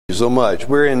so much.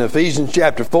 We're in Ephesians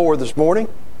chapter 4 this morning,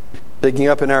 picking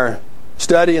up in our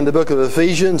study in the book of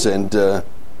Ephesians, and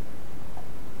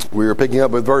we're picking up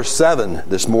with verse 7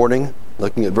 this morning,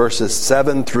 looking at verses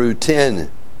 7 through 10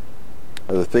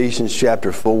 of Ephesians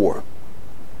chapter 4.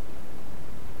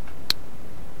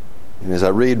 And as I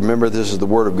read, remember this is the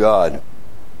Word of God.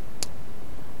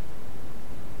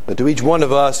 But to each one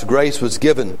of us grace was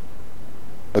given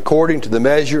according to the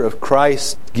measure of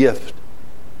Christ's gift.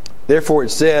 Therefore it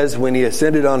says, when he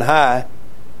ascended on high,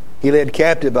 he led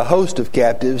captive a host of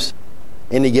captives,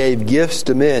 and he gave gifts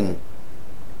to men.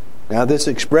 Now this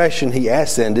expression, he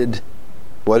ascended,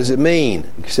 what does it mean?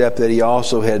 Except that he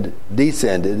also had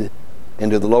descended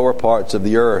into the lower parts of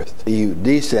the earth. He who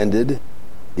descended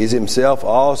is himself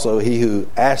also he who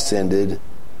ascended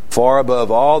far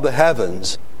above all the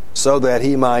heavens, so that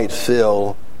he might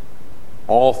fill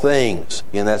all things.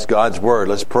 And that's God's Word.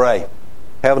 Let's pray.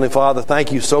 Heavenly Father,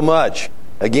 thank you so much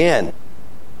again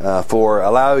for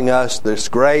allowing us this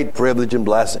great privilege and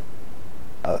blessing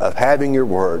of having your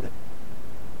Word,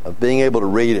 of being able to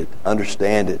read it,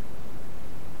 understand it.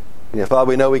 And Father,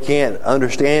 we know we can't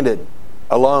understand it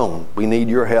alone. We need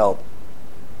your help.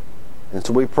 And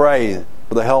so we pray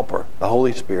for the Helper, the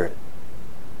Holy Spirit,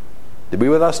 to be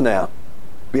with us now,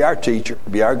 be our teacher,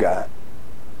 be our guide.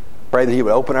 Pray that he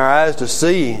would open our eyes to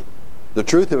see the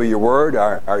truth of your word,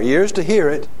 our ears to hear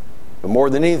it, but more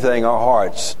than anything, our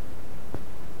hearts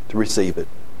to receive it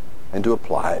and to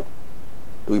apply it,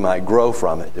 that we might grow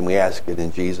from it. And we ask it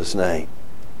in Jesus' name.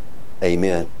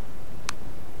 Amen.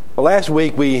 Well, last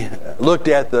week we looked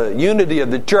at the unity of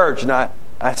the church, and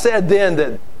I said then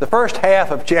that the first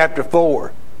half of chapter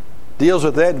 4 deals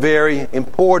with that very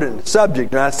important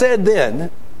subject. And I said then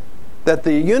that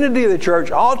the unity of the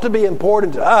church ought to be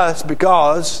important to us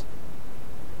because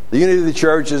the unity of the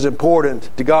church is important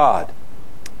to God.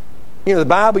 You know, the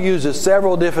Bible uses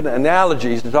several different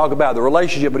analogies to talk about the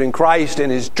relationship between Christ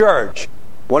and His church.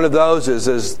 One of those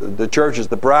is the church is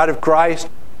the bride of Christ.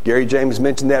 Gary James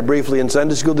mentioned that briefly in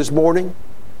Sunday school this morning.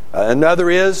 Another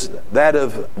is that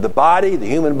of the body, the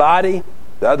human body.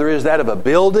 The other is that of a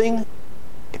building.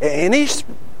 And each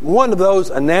one of those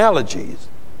analogies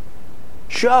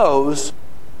shows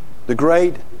the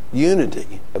great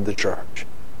unity of the church.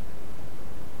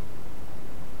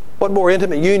 What more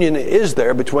intimate union is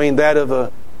there between that of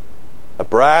a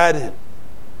bride,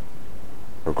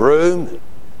 a groom,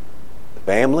 the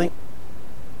family?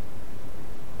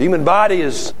 The human body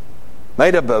is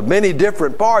made up of many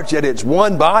different parts, yet it's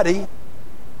one body.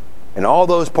 And all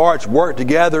those parts work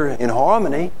together in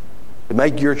harmony to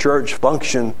make your church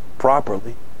function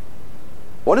properly.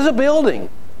 What is a building?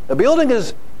 A building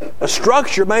is a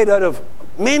structure made out of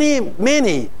many,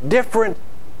 many different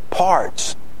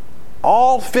parts,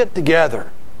 all fit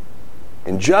together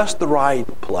in just the right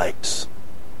place.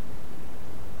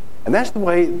 And that's the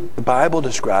way the Bible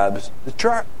describes the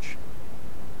church.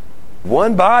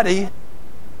 One body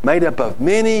made up of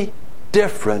many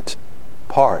different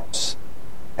parts.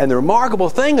 And the remarkable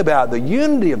thing about the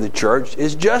unity of the church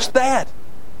is just that,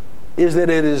 is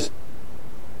that it is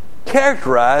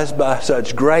characterized by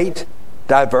such great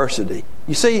diversity.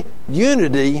 You see,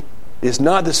 unity is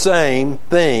not the same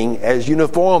thing as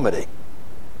uniformity.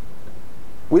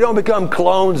 We don't become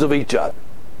clones of each other.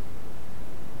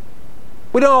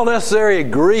 We don't all necessarily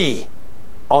agree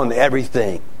on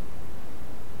everything.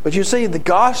 But you see, the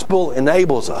gospel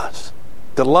enables us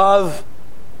to love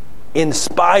in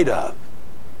spite of,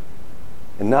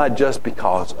 and not just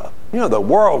because of. You know, the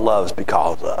world loves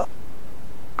because of.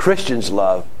 Christians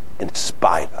love in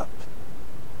spite of.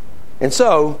 And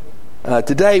so,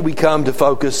 today we come to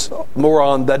focus more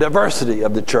on the diversity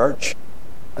of the church.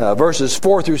 Verses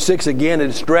 4 through 6 again,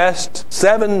 it stressed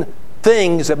 7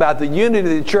 things about the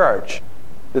unity of the church.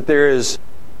 That there is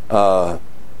one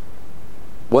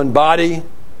body,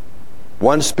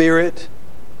 one Spirit,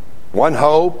 one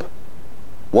hope,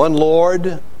 one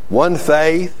Lord, one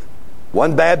faith,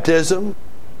 one baptism,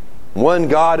 one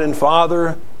God and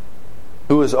Father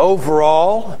who is over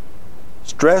all.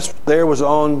 Stress there was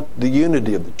on the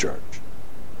unity of the church.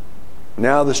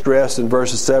 Now the stress in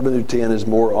verses 7 through 10 is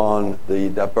more on the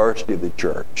diversity of the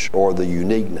church, or the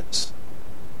uniqueness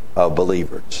of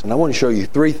believers. And I want to show you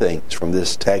 3 things from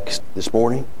this text this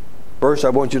morning. First, I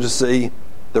want you to see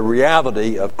the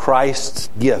reality of Christ's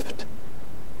gift.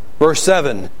 Verse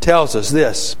 7 tells us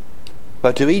this: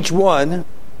 but to each one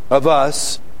of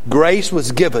us grace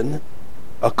was given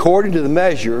according to the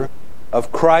measure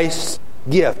of Christ's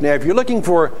gift. Now, if you're looking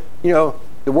for, the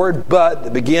word "but"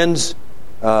 that begins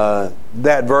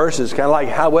that verse is kind of like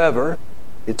 "however."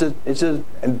 It's an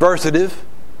adversative,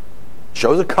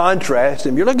 shows a contrast.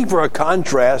 And if you're looking for a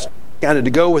contrast kind of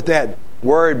to go with that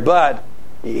word but.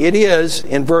 It is,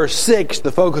 in verse 6,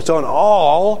 the focus on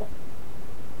all.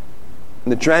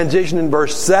 And the transition in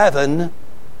verse 7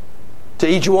 to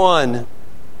each one.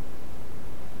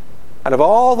 Out of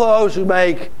all those who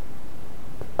make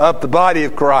up the body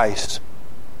of Christ,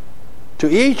 to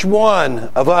each one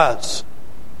of us,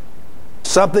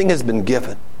 something has been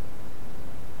given.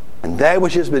 And that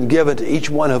which has been given to each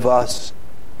one of us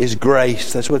is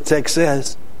grace. That's what the text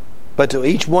says. But to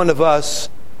each one of us,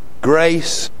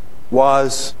 grace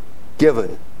was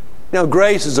given. Now,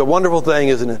 grace is a wonderful thing,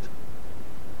 isn't it?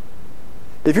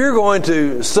 If you're going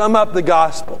to sum up the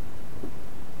gospel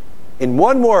in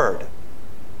one word,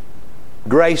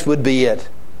 grace would be it.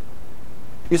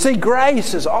 You see,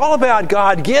 grace is all about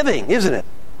God giving, isn't it?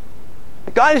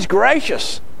 God is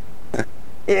gracious.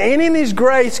 And in His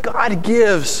grace, God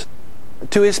gives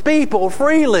to His people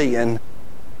freely and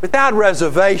without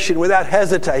reservation, without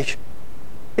hesitation.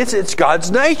 It's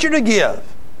God's nature to give.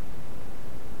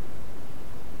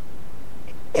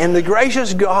 And the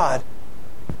gracious God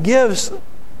gives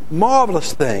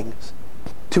marvelous things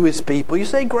to His people. You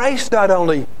see, grace not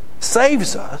only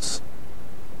saves us,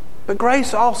 but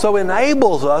grace also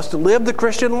enables us to live the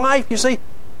Christian life. You see,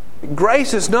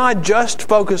 grace is not just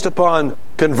focused upon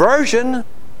conversion.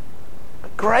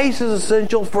 Grace is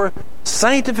essential for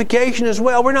sanctification as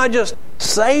well. We're not just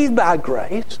saved by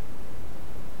grace,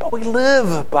 but we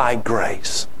live by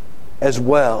grace as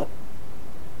well.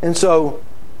 And so,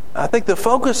 I think the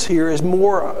focus here is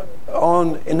more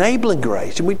on enabling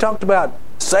grace. And we talked about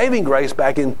saving grace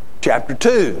back in chapter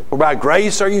 2. For by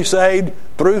grace are you saved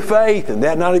through faith, and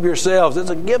that not of yourselves. It's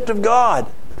a gift of God,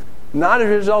 not as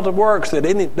a result of works,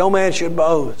 that no man should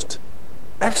boast.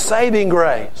 That's saving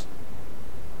grace.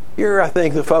 Here, I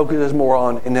think the focus is more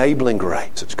on enabling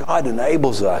grace. As God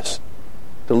enables us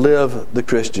to live the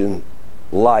Christian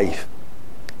life.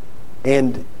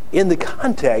 And in the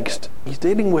context, He's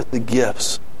dealing with the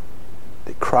gifts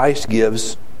that Christ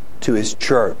gives to His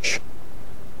church.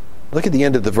 Look at the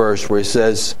end of the verse where He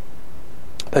says,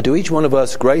 but to each one of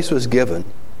us grace was given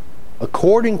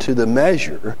according to the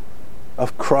measure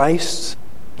of Christ's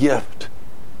gift.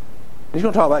 He's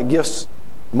going to talk about gifts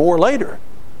more later.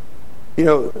 You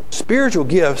know, spiritual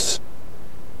gifts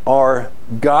are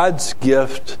God's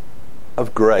gift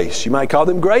of grace. You might call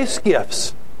them grace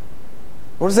gifts.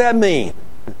 What does that mean?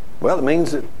 Well, it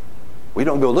means that we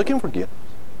don't go looking for gifts.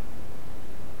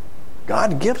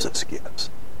 God gives us gifts.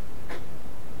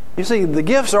 You see, the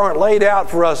gifts aren't laid out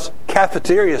for us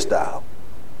cafeteria style.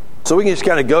 So we can just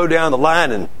kind of go down the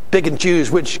line and pick and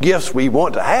choose which gifts we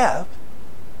want to have.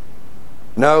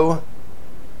 No,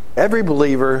 every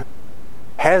believer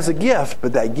has a gift,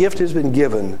 but that gift has been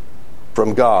given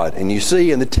from God. And you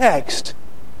see in the text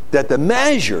that the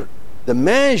measure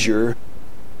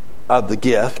of the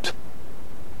gift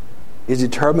is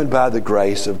determined by the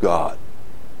grace of God.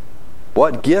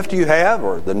 What gift you have,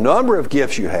 or the number of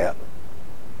gifts you have,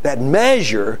 that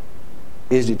measure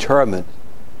is determined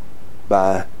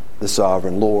by the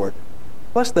sovereign Lord.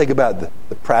 Let's think about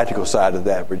the practical side of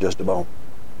that for just a moment.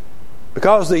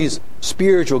 Because these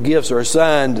spiritual gifts are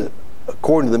assigned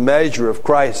according to the measure of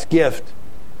Christ's gift,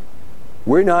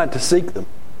 we're not to seek them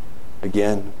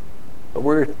again, but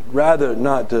we're rather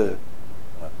not to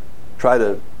try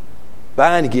to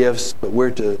find gifts, but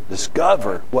we're to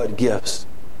discover what gifts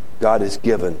God has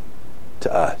given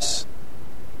to us.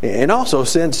 And also,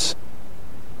 since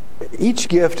each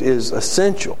gift is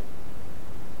essential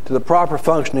to the proper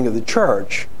functioning of the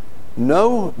church,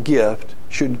 no gift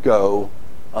should go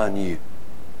unused.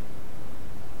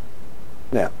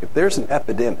 Now, if there's an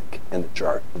epidemic in the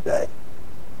church today,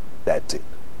 that's it.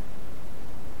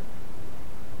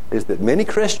 Is that many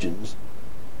Christians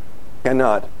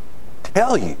cannot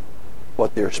tell you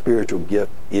what their spiritual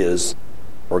gift is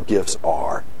or gifts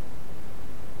are.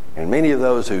 And many of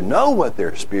those who know what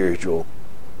their spiritual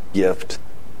gift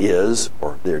is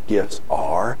or their gifts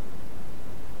are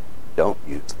don't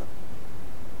use them.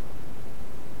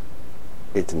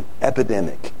 It's an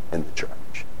epidemic in the church.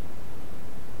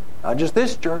 Not just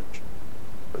this church,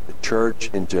 but the church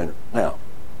in general. Now,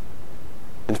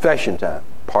 confession time.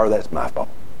 Part of that's my fault.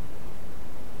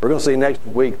 We're going to see next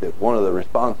week that one of the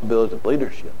responsibilities of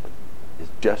leadership is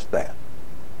just that.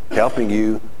 Helping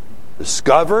you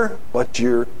discover what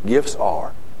your gifts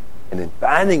are, and then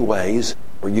finding ways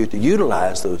for you to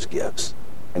utilize those gifts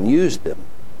and use them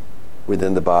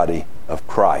within the body of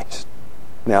Christ.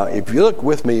 Now, if you look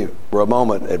with me for a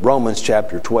moment at Romans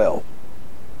chapter 12,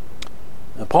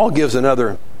 Paul gives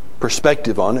another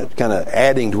perspective on it, kind of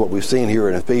adding to what we've seen here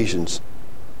in Ephesians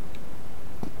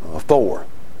 4.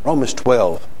 Romans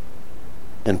 12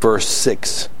 and verse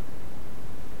 6.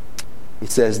 he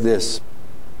says this: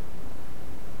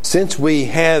 since we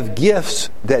have gifts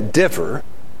that differ,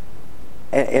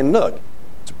 and look,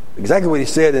 it's exactly what he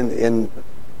said in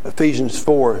Ephesians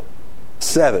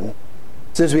 4:7.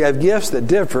 Since we have gifts that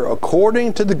differ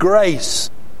according to the grace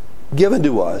given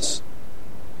to us,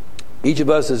 each of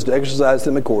us is to exercise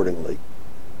them accordingly.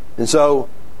 And so,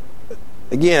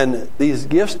 again, these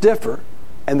gifts differ,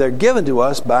 and they're given to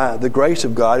us by the grace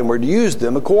of God, and we're to use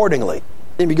them accordingly.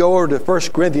 Then we go over to 1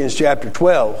 Corinthians chapter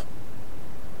 12.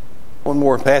 One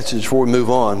more passage before we move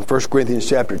on. 1 Corinthians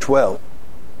chapter 12.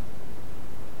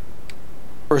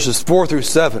 Verses 4 through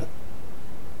 7.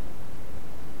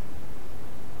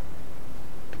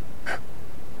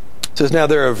 It says, now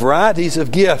there are varieties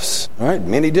of gifts, all right,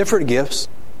 many different gifts,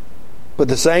 but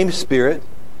the same Spirit.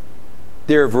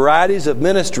 There are varieties of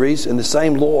ministries and the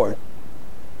same Lord.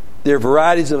 There are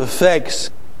varieties of effects,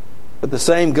 but the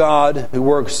same God who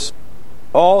works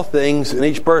all things in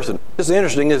each person. It's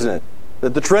interesting, isn't it,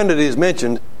 that the Trinity is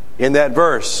mentioned in that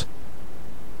verse.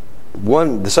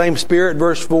 One, the same Spirit,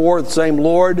 verse 4, the same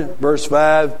Lord, verse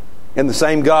 5, and the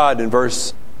same God in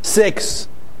verse 6.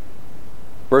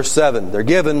 Verse 7, they're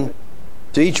given,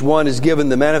 to each one is given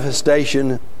the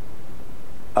manifestation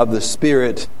of the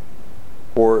Spirit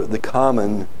for the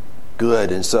common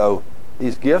good. And so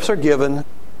these gifts are given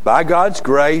by God's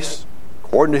grace,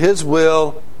 according to His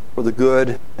will, for the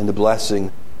good and the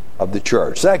blessing of the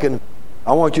church. Second,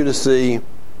 I want you to see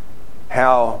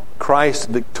how Christ's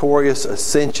victorious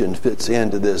ascension fits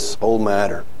into this whole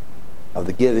matter of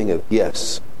the giving of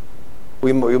gifts.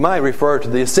 We might refer to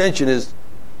the ascension as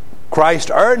Christ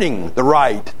earning the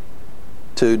right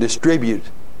to distribute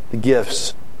the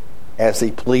gifts as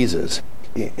He pleases.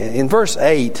 In verse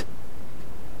 8,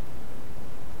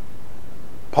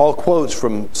 Paul quotes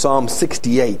from Psalm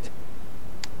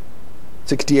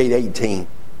 68:18.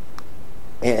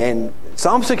 And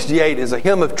Psalm 68 is a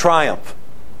hymn of triumph.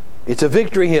 It's a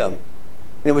victory hymn.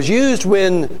 It was used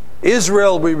when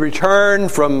Israel would return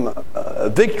from a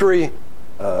victory,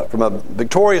 from a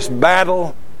victorious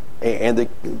battle, and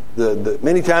the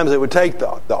many times they would take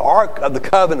the Ark of the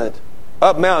Covenant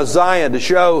up Mount Zion to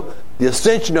show the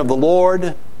ascension of the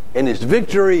Lord and His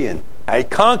victory and how He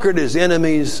conquered His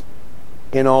enemies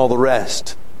and all the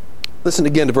rest. Listen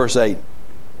again to verse 8.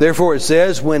 Therefore it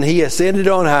says, when He ascended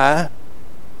on high,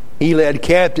 He led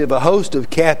captive a host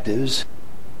of captives,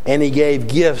 and He gave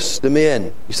gifts to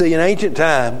men. You see, in ancient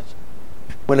times,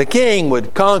 when a king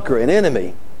would conquer an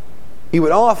enemy, he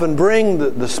would often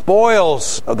bring the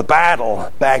spoils of the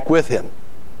battle back with him,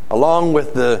 along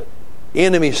with the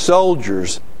enemy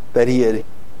soldiers that he had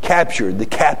captured, the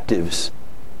captives,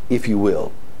 if you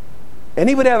will. And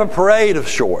he would have a parade of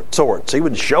sorts. He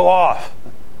would show off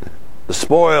the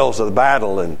spoils of the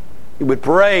battle, and he would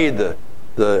parade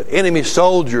the enemy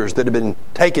soldiers that had been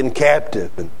taken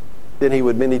captive, and then he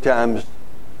would many times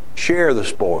share the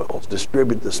spoils,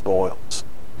 distribute the spoils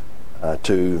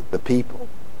to the people.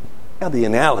 Now the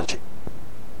analogy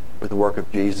with the work of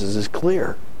Jesus is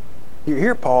clear.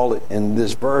 Here Paul in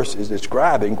this verse is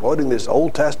describing, quoting this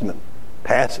Old Testament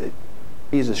passage,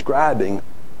 he's describing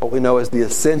what we know as the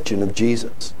ascension of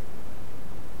Jesus.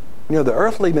 You know, the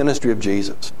earthly ministry of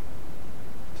Jesus,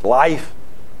 His life,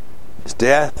 His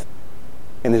death,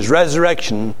 and His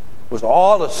resurrection was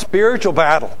all a spiritual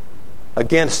battle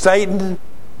against Satan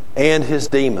and his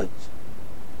demons.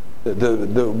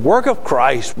 The work of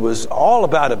Christ was all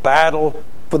about a battle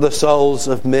for the souls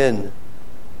of men.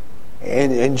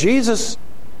 And Jesus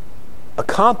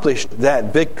accomplished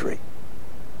that victory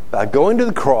by going to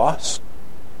the cross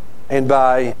and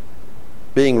by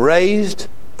being raised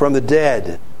from the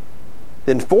dead.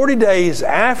 Then 40 days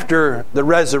after the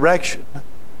resurrection,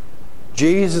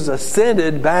 Jesus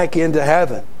ascended back into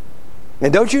heaven.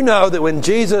 And don't you know that when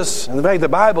Jesus, in fact the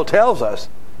Bible tells us,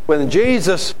 when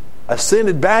Jesus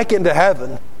ascended back into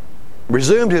heaven,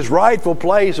 resumed His rightful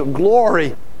place of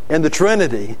glory in the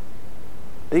Trinity,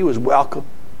 He was welcomed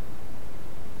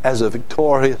as a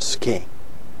victorious King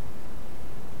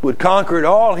who had conquered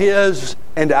all His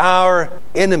and our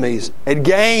enemies and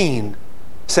gained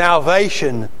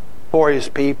salvation for His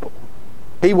people.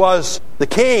 He was the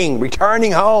King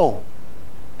returning home,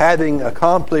 having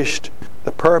accomplished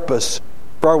the purpose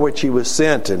for which He was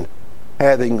sent and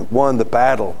having won the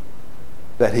battle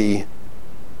that He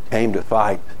came to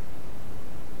fight.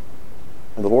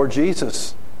 And the Lord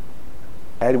Jesus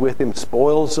had with Him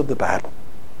spoils of the battle.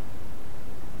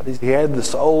 But He had the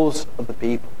souls of the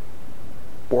people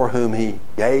for whom He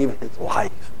gave His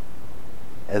life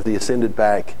as He ascended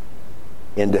back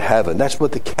into heaven. That's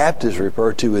what the captives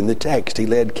refer to in the text. He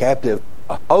led captive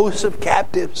a host of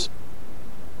captives,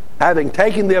 having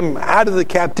taken them out of the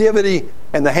captivity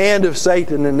and the hand of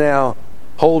Satan, and now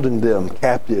holding them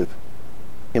captive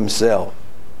himself.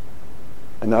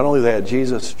 And not only that,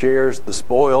 Jesus shares the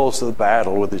spoils of the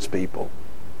battle with his people.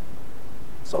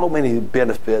 So many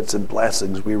benefits and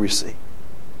blessings we receive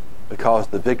because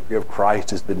the victory of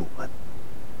Christ has been won.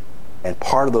 And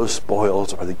part of those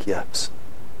spoils are the gifts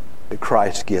that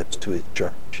Christ gives to his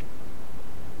church.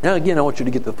 Now again, I want you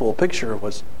to get the full picture of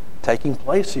what's taking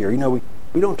place here.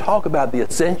 We don't talk about the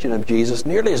ascension of Jesus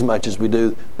nearly as much as we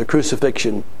do the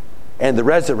crucifixion and the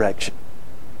resurrection.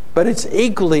 But it's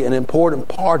equally an important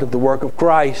part of the work of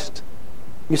Christ.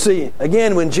 You see,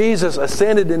 again, when Jesus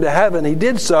ascended into heaven, he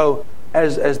did so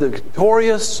as the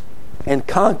victorious and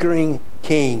conquering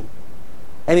King.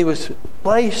 And he was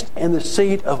placed in the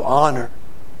seat of honor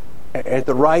at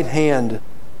the right hand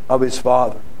of his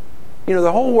Father.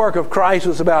 The whole work of Christ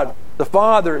was about the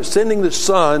Father sending the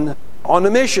Son on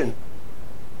a mission.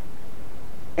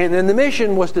 And then the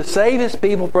mission was to save his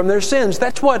people from their sins.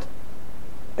 That's what,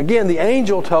 again, the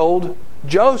angel told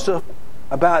Joseph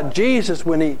about Jesus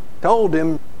when he told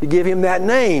him to give him that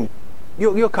name.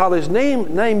 You'll call his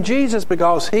name Jesus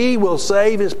because he will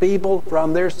save his people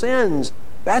from their sins.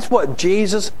 That's what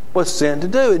Jesus was sent to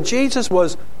do. And Jesus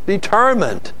was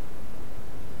determined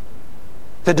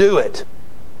to do it.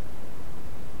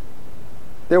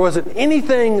 There wasn't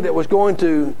anything that was going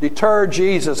to deter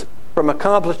Jesus from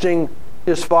accomplishing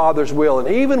his Father's will. And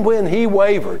even when he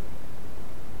wavered,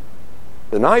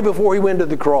 the night before he went to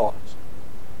the cross,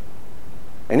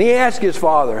 and he asked his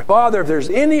Father, Father, if there's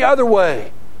any other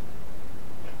way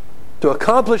to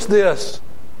accomplish this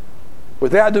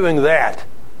without doing that,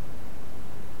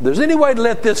 if there's any way to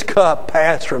let this cup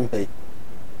pass from me,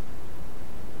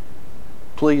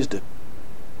 please do.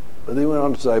 But he went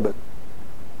on to say, but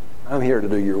I'm here to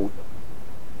do your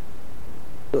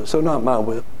will. So not my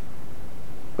will,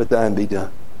 but thine be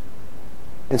done.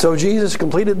 And so Jesus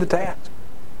completed the task.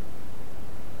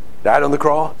 Died on the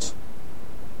cross,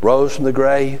 rose from the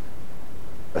grave,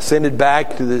 ascended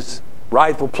back to this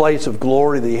rightful place of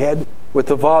glory that he had with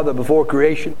the Father before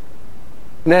creation.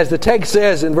 And as the text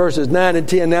says in verses 9 and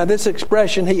 10, now this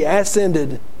expression, he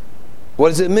ascended, what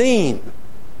does it mean?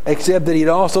 Except that he had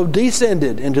also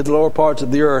descended into the lower parts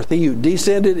of the earth. He who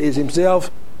descended is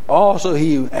himself also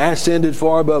he who ascended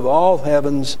far above all the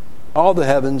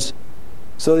heavens,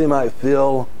 so that he might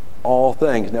fill all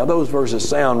things. Now those verses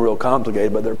sound real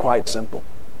complicated, but they're quite simple.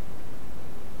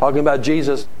 Talking about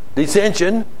Jesus'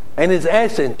 descension and his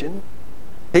ascension.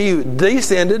 He who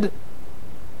descended,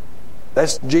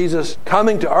 that's Jesus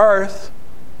coming to earth.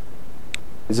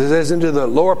 It says into the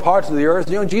lower parts of the earth.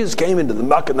 Jesus came into the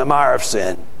muck and the mire of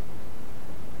sin.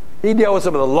 He dealt with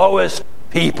some of the lowest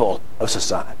people of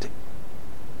society.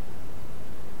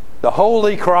 The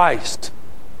holy Christ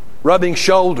rubbing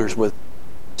shoulders with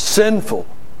sinful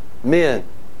men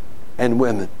and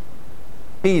women.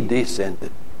 He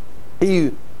descended. He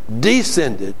who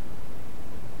descended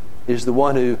is the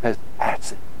one who has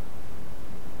ascended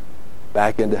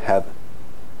back into heaven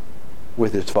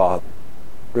with his Father.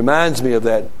 Reminds me of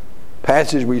that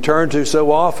passage we turn to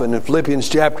so often in Philippians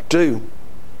chapter 2.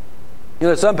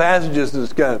 Some passages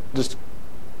just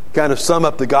kind of sum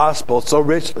up the gospel so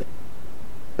richly.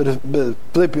 But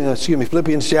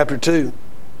Philippians chapter 2,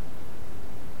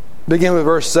 begin with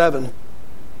verse 7,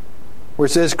 where it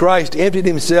says, Christ emptied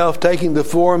himself, taking the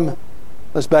form,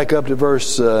 let's back up to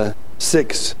verse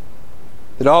 6,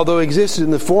 that although he existed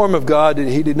in the form of God,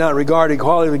 he did not regard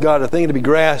equality with God a thing to be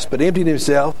grasped, but emptied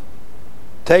himself,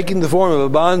 taking the form of a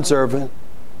bondservant,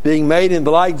 being made in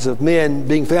the likeness of men,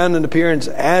 being found in appearance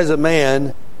as a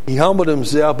man, he humbled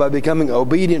himself by becoming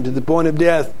obedient to the point of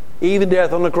death, even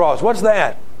death on the cross. What's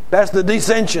that? That's the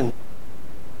descension.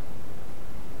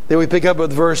 Then we pick up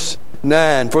with verse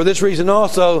 9. For this reason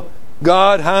also,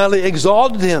 God highly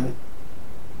exalted him,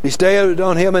 bestowed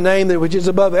on him a name which is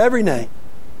above every name.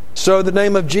 So the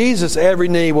name of Jesus every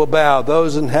knee will bow,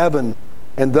 those in heaven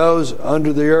and those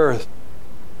under the earth,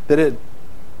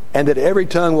 and that every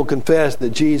tongue will confess that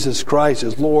Jesus Christ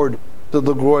is Lord, to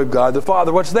the glory of God the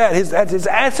Father. What's that? That's his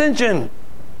ascension.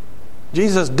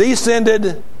 Jesus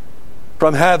descended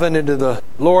from heaven into the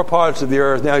lower parts of the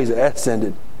earth. Now he's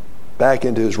ascended back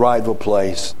into his rightful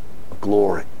place of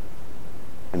glory.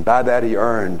 And by that he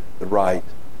earned the right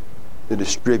to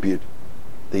distribute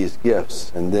these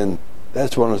gifts. And then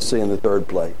that's what I want to see in the third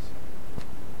place,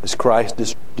 is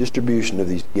Christ's distribution of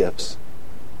these gifts.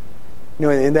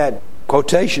 In that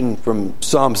quotation from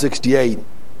Psalm 68,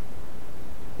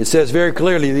 it says very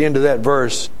clearly at the end of that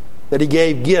verse that he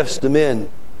gave gifts to men.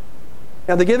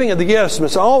 Now the giving of the gifts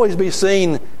must always be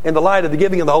seen in the light of the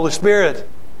giving of the Holy Spirit.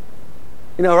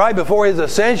 Right before his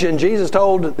ascension, Jesus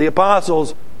told the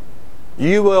apostles,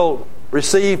 You will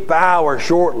receive power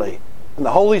shortly, and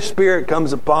the Holy Spirit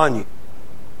comes upon you.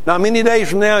 Not many days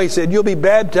from now, he said, you'll be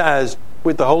baptized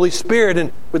with the Holy Spirit.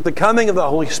 And with the coming of the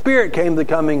Holy Spirit came the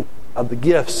coming of the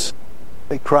gifts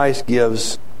that Christ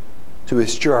gives to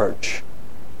His church.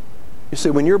 You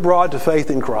see, when you're brought to faith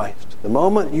in Christ, the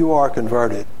moment you are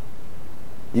converted,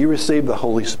 you receive the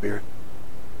Holy Spirit.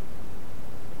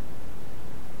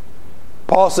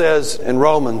 Paul says in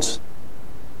Romans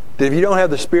that if you don't have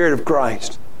the Spirit of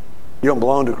Christ, you don't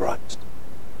belong to Christ.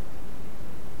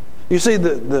 You see,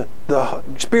 the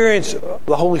experience of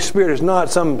the Holy Spirit is not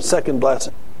some second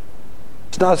blessing.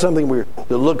 It's not something we're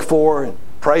to look for and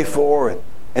pray for and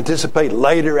anticipate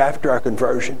later after our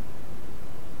conversion.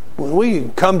 When we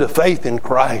come to faith in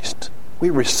Christ, we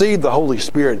receive the Holy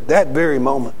Spirit that very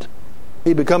moment.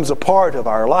 He becomes a part of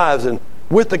our lives, and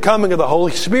with the coming of the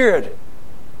Holy Spirit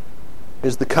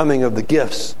is the coming of the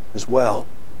gifts as well.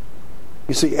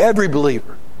 You see, every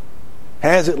believer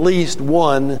has at least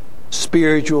one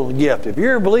spiritual gift. If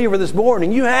you're a believer this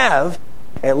morning, you have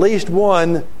at least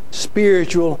one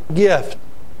spiritual gift.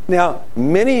 Now,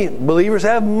 many believers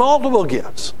have multiple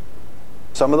gifts.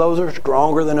 Some of those are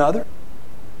stronger than others.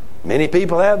 Many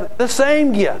people have the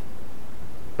same gift,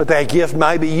 but that gift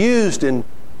might be used in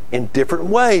different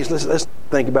ways. Let's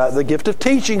think about the gift of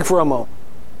teaching for a moment.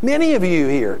 Many of you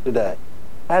here today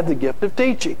have the gift of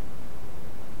teaching,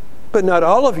 but not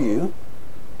all of you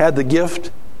have the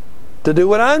gift to do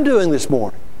what I'm doing this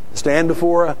morning, stand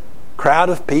before a crowd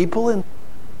of people and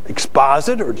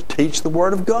exposit or to teach the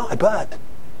Word of God. But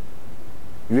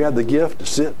you have the gift to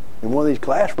sit in one of these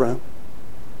classrooms,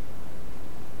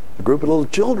 a group of little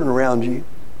children around you,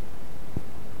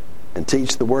 and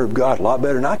teach the Word of God a lot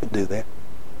better than I could do that.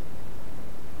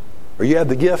 Or you have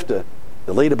the gift to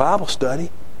lead a Bible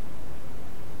study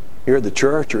here at the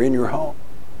church or in your home.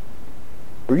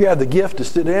 Or you have the gift to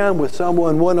sit down with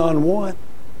someone one-on-one,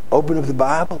 open up the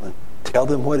Bible and tell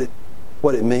them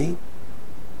what it means.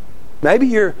 Maybe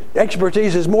your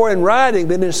expertise is more in writing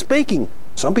than in speaking.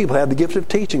 Some people have the gift of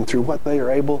teaching through what they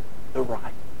are able to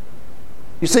write.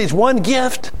 You see, it's one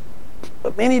gift,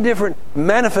 but many different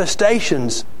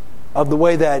manifestations of the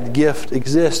way that gift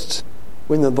exists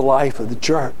within the life of the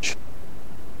church.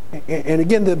 And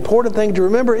again, the important thing to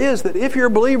remember is that if you're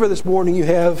a believer this morning, you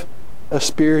have a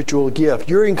spiritual gift.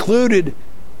 You're included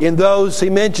in those, he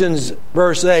mentions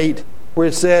verse 8, where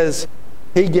it says,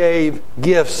 He gave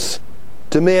gifts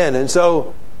to men. And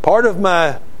so part of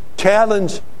my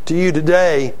challenge to you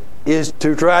today is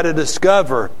to try to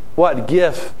discover what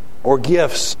gift or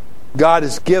gifts God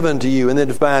has given to you and then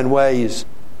to find ways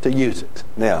to use it.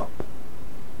 Now,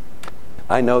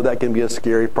 I know that can be a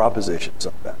scary proposition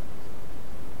sometimes,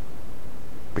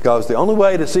 because the only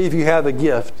way to see if you have a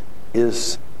gift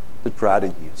is to try to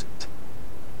use it.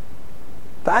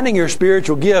 Finding your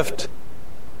spiritual gift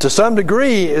to some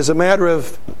degree is a matter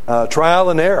of trial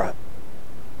and error.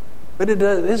 But it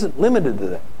isn't limited to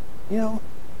that. You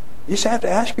just have to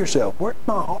ask yourself, where's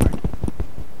my heart?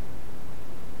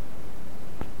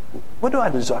 What do I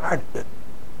desire to do?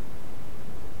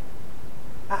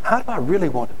 How do I really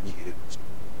want to be used?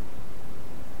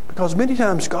 Because many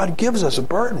times God gives us a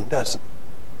burden, doesn't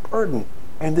He? Burden.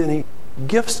 And then He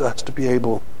gifts us to be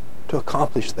able to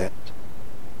accomplish that.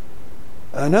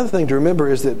 Another thing to remember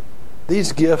is that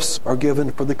these gifts are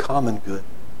given for the common good,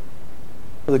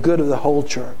 for the good of the whole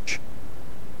church,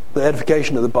 the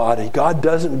edification of the body. God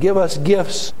doesn't give us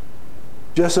gifts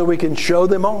just so we can show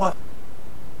them off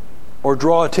or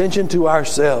draw attention to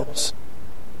ourselves.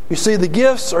 You see, the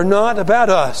gifts are not about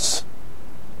us,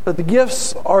 but the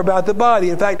gifts are about the body.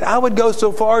 In fact, I would go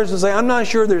so far as to say I'm not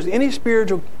sure there's any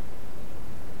spiritual gift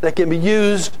that can be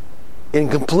used in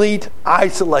complete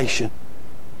isolation.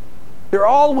 They're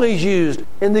always used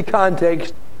in the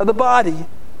context of the body.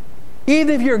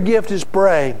 Even if your gift is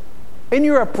praying, and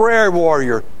you're a prayer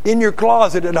warrior in your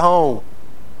closet at home,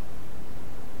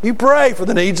 you pray for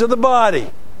the needs of the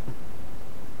body.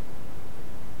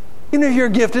 Even if your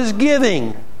gift is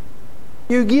giving,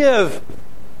 you give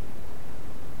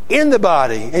in the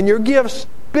body, and your gifts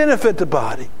benefit the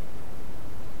body.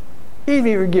 Even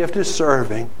if your gift is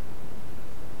serving.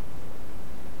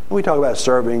 We talk about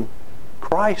serving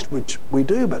Christ, which we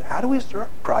do, but how do we serve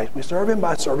Christ? We serve Him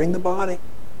by serving the body.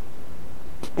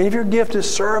 And if your gift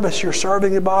is service, you're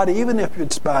serving the body, even if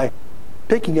it's by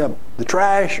picking up the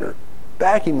trash or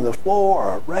vacuuming the floor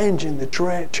or arranging the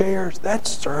chairs,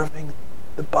 that's serving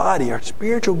the body. Our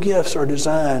spiritual gifts are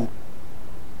designed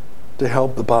to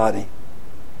help the body.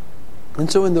 And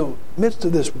so in the midst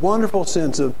of this wonderful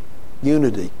sense of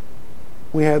unity,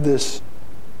 we have this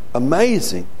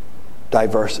amazing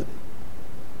diversity.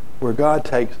 where God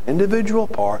takes individual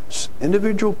parts,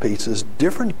 individual pieces,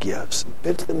 different gifts, and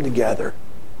fits them together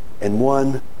in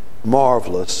one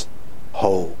marvelous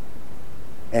whole.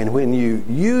 And when you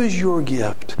use your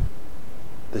gift,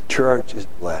 the church is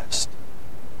blessed.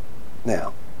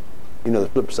 Now, you know the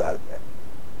flip side of that.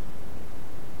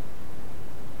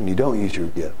 When you don't use your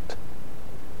gift,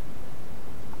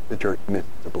 the church misses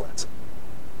the blessing.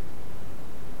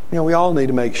 You know, we all need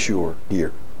to make sure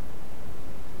here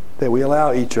that we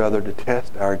allow each other to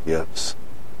test our gifts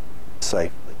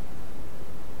safely.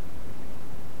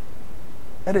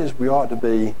 That is, we ought to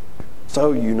be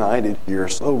so united here,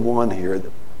 so one here,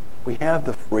 that we have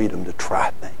the freedom to try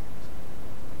things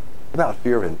without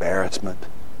fear of embarrassment,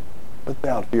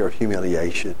 without fear of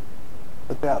humiliation,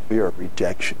 without fear of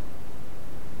rejection.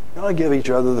 You ought to give each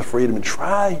other the freedom to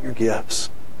try your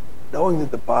gifts, knowing that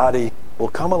the body will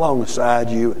come alongside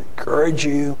you and encourage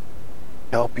you,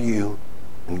 help you,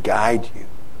 and guide you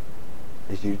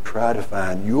as you try to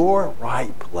find your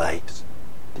right place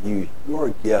to use your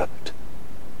gift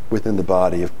within the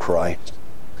body of Christ.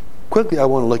 Quickly, I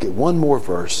want to look at one more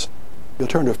verse. You'll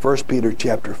turn to 1 Peter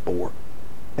chapter 4.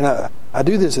 And I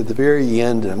do this at the very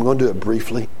end, and I'm going to do it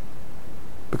briefly,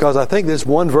 because I think this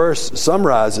one verse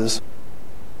summarizes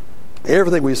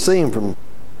everything we've seen from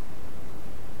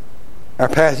our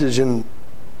passage in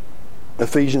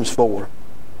Ephesians 4.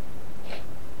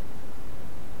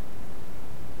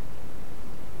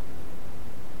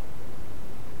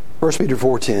 First Peter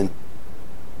 4:10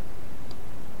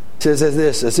 says as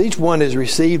this, as each one has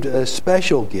received a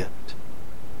special gift,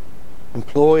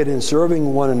 employed in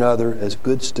serving one another as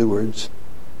good stewards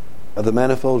of the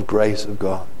manifold grace of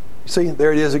God. You see,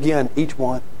 there it is again, each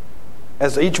one.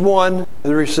 As each one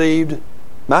has received,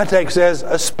 my text says,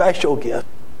 a special gift.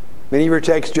 Many of your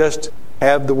texts just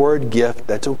have the word gift.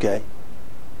 That's okay.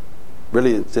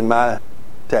 Really, it's in my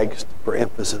text for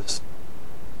emphasis.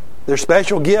 They're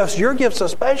special gifts. Your gift's a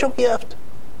special gift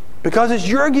because it's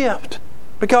your gift.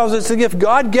 Because it's the gift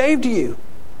God gave to you.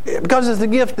 Because it's the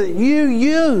gift that you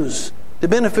use to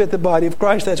benefit the body of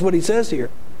Christ. That's what he says here.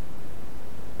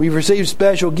 We've received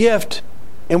special gift,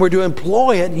 and we're to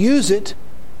employ it, use it,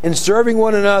 in serving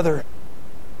one another.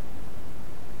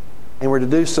 And we're to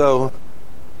do so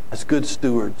as good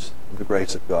stewards of the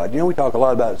grace of God. You know, we talk a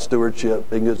lot about stewardship,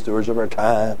 being good stewards of our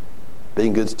time,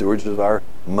 being good stewards of our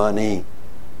money.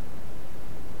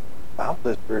 The Bible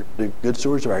says we're to be good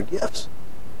stewards of our gifts.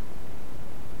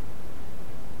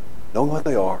 Knowing what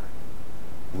they are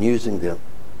and using them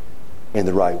in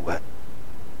the right way.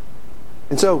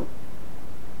 And so,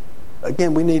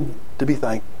 again, we need to be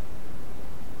thankful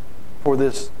for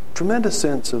this tremendous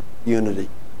sense of unity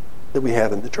that we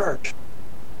have in the church.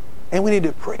 And we need to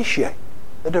appreciate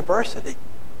the diversity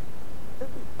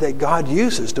that God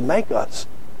uses to make us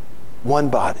one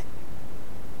body.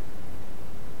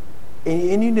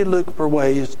 And you need to look for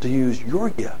ways to use your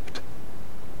gift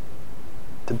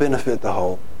to benefit the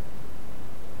whole.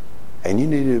 And you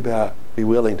need to be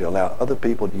willing to allow other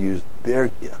people to use their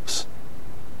gifts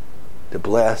to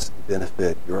bless and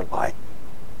benefit your life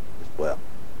as well.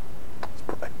 Let's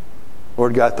pray.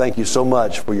 Lord God, thank you so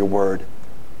much for your word.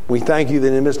 We thank you that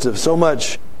in the midst of so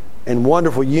much and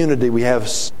wonderful unity, we have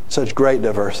such great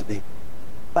diversity.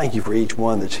 Thank you for each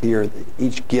one that's here,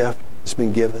 each gift that's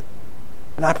been given.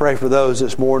 And I pray for those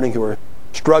this morning who are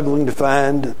struggling to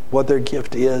find what their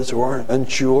gift is or are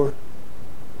unsure,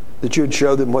 that you would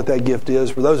show them what that gift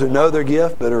is. For those who know their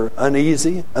gift but are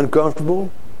uneasy,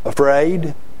 uncomfortable,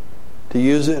 afraid to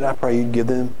use it, I pray you'd give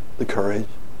them the courage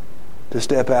to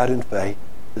step out in faith,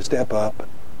 to step up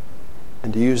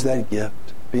and to use that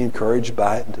gift, be encouraged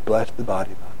by it, and to bless the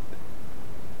body by it.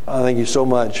 I thank you so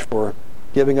much for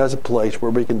giving us a place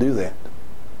where we can do that,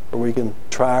 where we can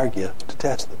try our gifts, to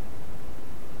test them,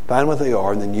 find what they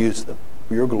are, and then use them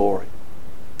for your glory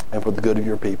and for the good of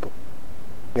your people.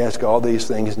 We ask all these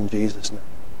things in Jesus' name.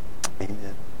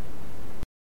 Amen.